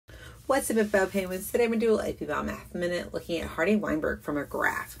What's up, Biopenguins? Today I'm going to do a little AP Bio Math Minute looking at Hardy-Weinberg from a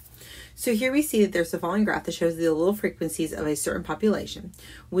graph. So here we see that there's the following graph that shows the allele frequencies of a certain population.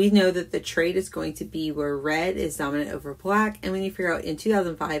 We know that the trait is going to be where red is dominant over black, and we need to figure out in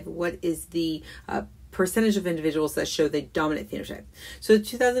 2005 what is the percentage of individuals that show the dominant phenotype. So in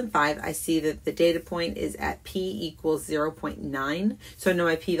 2005, I see that the data point is at p equals 0.9. So I know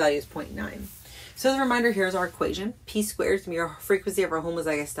my p-value is 0.9. So as a reminder, here's our equation. P squared is going to be our frequency of our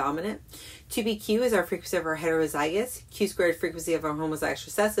homozygous dominant. 2pq is our frequency of our heterozygous. Q squared frequency of our homozygous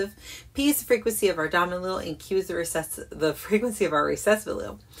recessive. P is the frequency of our dominant allele, and Q is the frequency of our recessive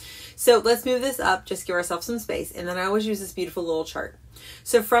allele. So let's move this up, just give ourselves some space, and then I always use this beautiful little chart.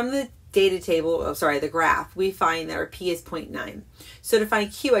 So from the data table, the graph, we find that our P is 0.9. So to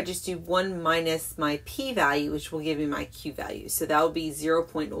find Q, I just do 1 minus my P value, which will give me my Q value. So that will be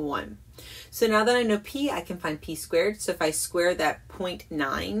 0.1. So now that I know P, I can find P squared. So if I square that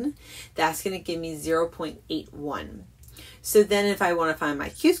 0.9, that's going to give me 0.81. So then if I want to find my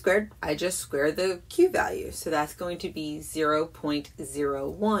Q squared, I just square the Q value. So that's going to be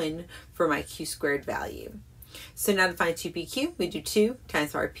 0.01 for my Q squared value. So now to find 2pq, we do 2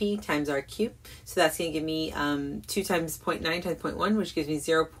 times our p times our q. So that's going to give me 2 times 0.9 times 0.1, which gives me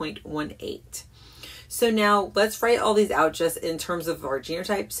 0.18. So now let's write all these out just in terms of our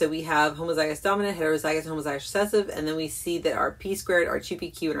genotype. So we have homozygous dominant, heterozygous, homozygous recessive, and then we see that our p squared, our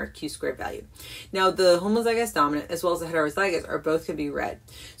 2pq, and our q squared value. Now the homozygous dominant as well as the heterozygous are both going to be red.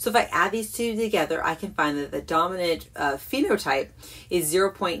 So if I add these two together, I can find that the dominant phenotype is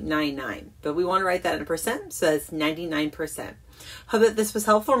 0.99. But we want to write that in percent, so that's 99%. Hope that this was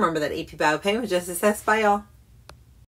helpful. Remember that AP Bio Pain was just assessed by y'all.